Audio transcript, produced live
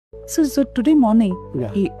So today morning,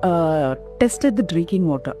 Yeah. he tested the drinking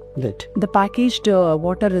water. Right. The packaged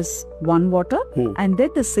water is one water, and then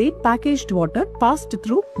the same packaged water passed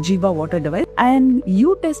through Jiva Water device. And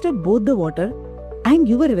you tested both the water, and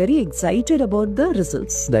you were very excited about the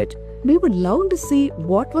results. Right. We would love to see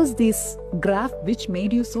what was this graph which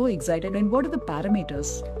made you so excited, and what are the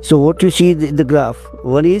parameters? So what you see the graph,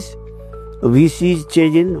 one is we see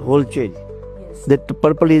change in whole change. Yes. That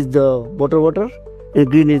purple is the water and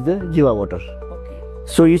green is the Jiva water. Okay.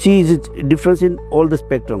 So you see is it difference in all the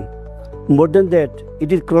spectrum. More than that,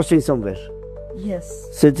 it is crossing somewhere. Yes.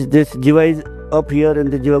 So this Jiva is up here and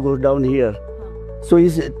the Jiva goes down here. So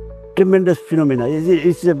it's a tremendous phenomena.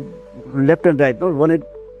 It's a left and right, not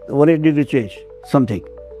 180 degree change, something.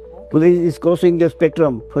 Because it's crossing the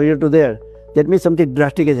spectrum from here to there. That means something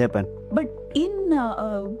drastic has happened. But in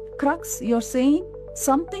crux, you're saying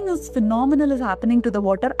something is phenomenal is happening to the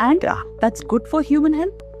water, and that's good for human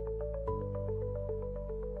health.